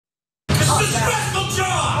is a stressful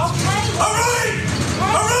job. Okay. All right.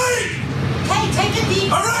 All right. Hey, take a deep.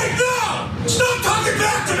 All right, now. Stop talking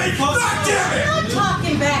back to me. God damn it. I'm not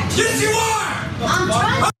talking back to you. Yes, you are. I'm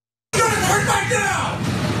trying. I'm gonna quit right now.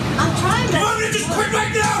 I'm trying to. You want me to just quit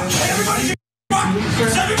right now? Everybody should fuck.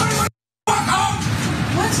 Does everybody want to fuck home?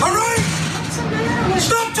 All right. What's the matter with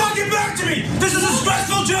Stop talking back to me. This is a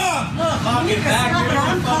stressful job. Talking back,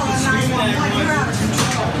 I'm calling 911. You're out of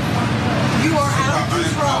control. You are out of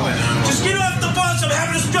control. Just get off the bus. I'm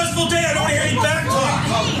having a stressful day. I don't want to hear any back talk.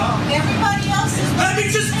 Hey, everybody else is. Let me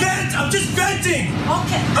just vent. I'm just venting.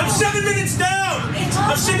 Okay. I'm 7 minutes down.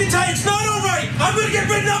 I'm sick and tired. It's not all right. I'm going to get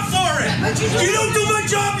written up for it. But you don't do my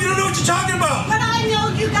job. You don't know what you're talking about. But I know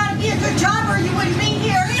you got to be a good job or you wouldn't be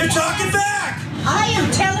here. You're talking back. I am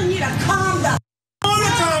telling you to calm down. I want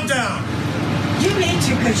to calm down. You need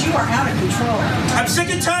to because you are out of control. I'm sick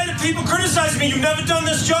and tired of people criticizing me. You've never done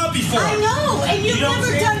this job before. I know, and you've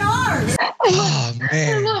never done ours. Oh,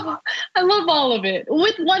 man. I love all of it,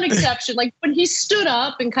 with one exception. Like when he stood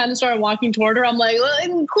up and kind of started walking toward her, I'm like,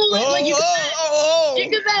 cool it. Like you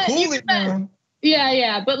can bet.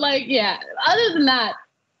 Yeah. But like, yeah. Other than that,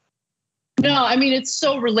 no. I mean, it's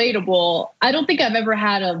so relatable. I don't think I've ever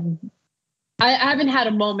had I haven't had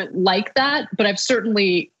a moment like that, but I've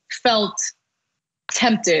certainly felt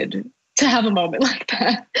tempted to have a moment like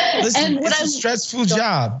that. Listen, it's a stressful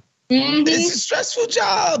job. Mm-hmm. It's a stressful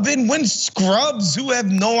job. And when scrubs who have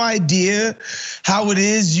no idea how it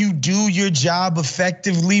is you do your job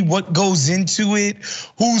effectively, what goes into it,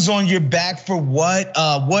 who's on your back for what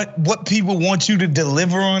people want you to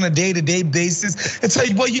deliver on a day-to-day basis. It's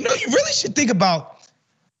like, well, you really should think about,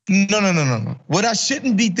 no. What I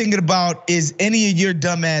shouldn't be thinking about is any of your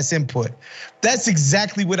dumbass input. That's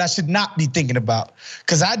exactly what I should not be thinking about.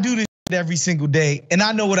 Because I do this every single day and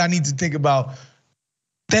I know what I need to think about.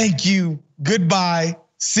 Thank you, goodbye,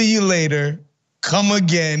 see you later, come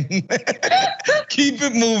again. Keep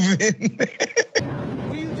it moving.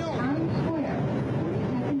 What are you doing?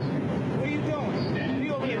 What are you doing?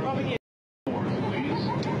 You over here rubbing your. What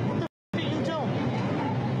the are you doing?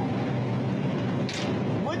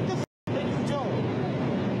 What the are you doing?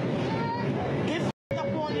 Get up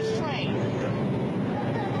on this train.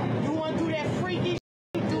 You want to do that freaky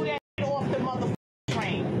shit? Do that off the motherfucking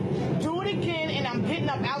train. Do it again, and I'm getting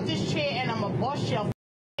up out this chair, and I'm gonna bust your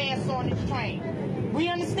ass on this train. We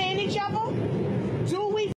understand each other? Do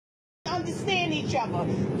we understand each other?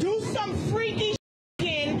 Do some freaky shit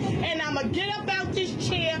again, and I'm gonna get up out this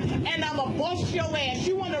chair, and I'm gonna bust your ass.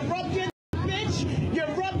 You wanna rub your bitch? You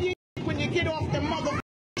rub your when you get off the motherfucking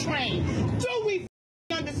train. Do we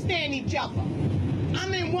understand each other?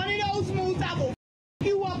 I'm in one of those moods. I will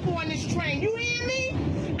you up on this train. You hear me?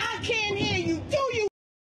 I can't hear you. Do you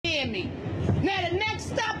hear me? Now the next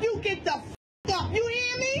stop, you get the up. You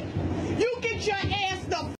hear me? You get your ass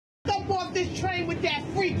the up off this train with that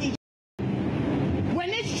freaky. When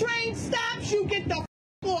this train stops, you get the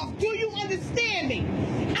off. Do you understand me?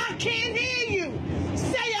 I can't hear you.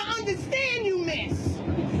 Say I understand you, miss.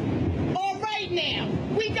 All right now,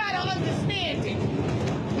 we gotta understand it.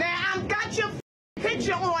 Now I've got your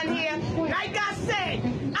picture on here. Like I said,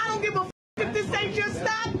 I don't give a if this ain't your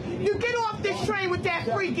stop. You get off this train with that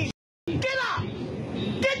freaky. Get up.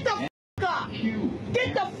 Get the up.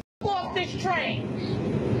 Get the off this train.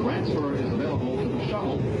 Transfer is available to the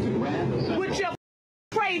shuttle to Grand. With your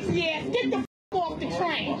crazy ass. Get the off the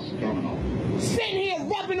train. Sitting here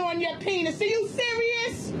rubbing on your penis. Are you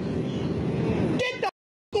serious? Get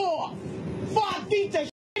the off. Before I beat the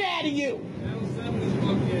shit out of you.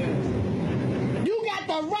 You got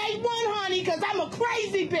the right one, honey, because I'm a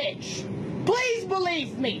crazy bitch. Please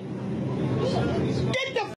believe me.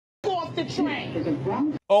 Get the off the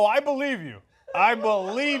train. Oh, I believe you. I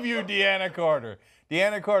believe you, Deanna Carter.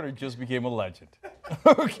 Deanna Carter just became a legend.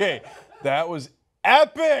 Okay, that was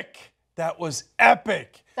epic. That was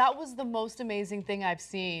epic. That was the most amazing thing I've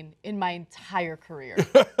seen in my entire career.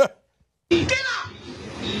 Get up!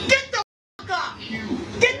 Get the up!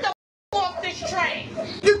 Get the off this train!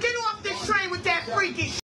 You get off this train with that freaky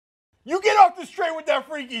shit! You get off this train with that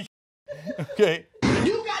freaky shit! Okay.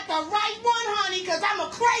 You got the right one, honey, because I'm a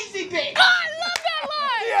crazy bitch! Oh, I love that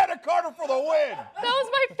line! Deanna Carter for the win! That was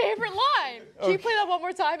my favorite line. Can you play that one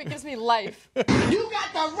more time? It gives me life. You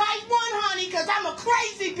got the right one, honey, because I'm a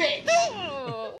crazy bitch!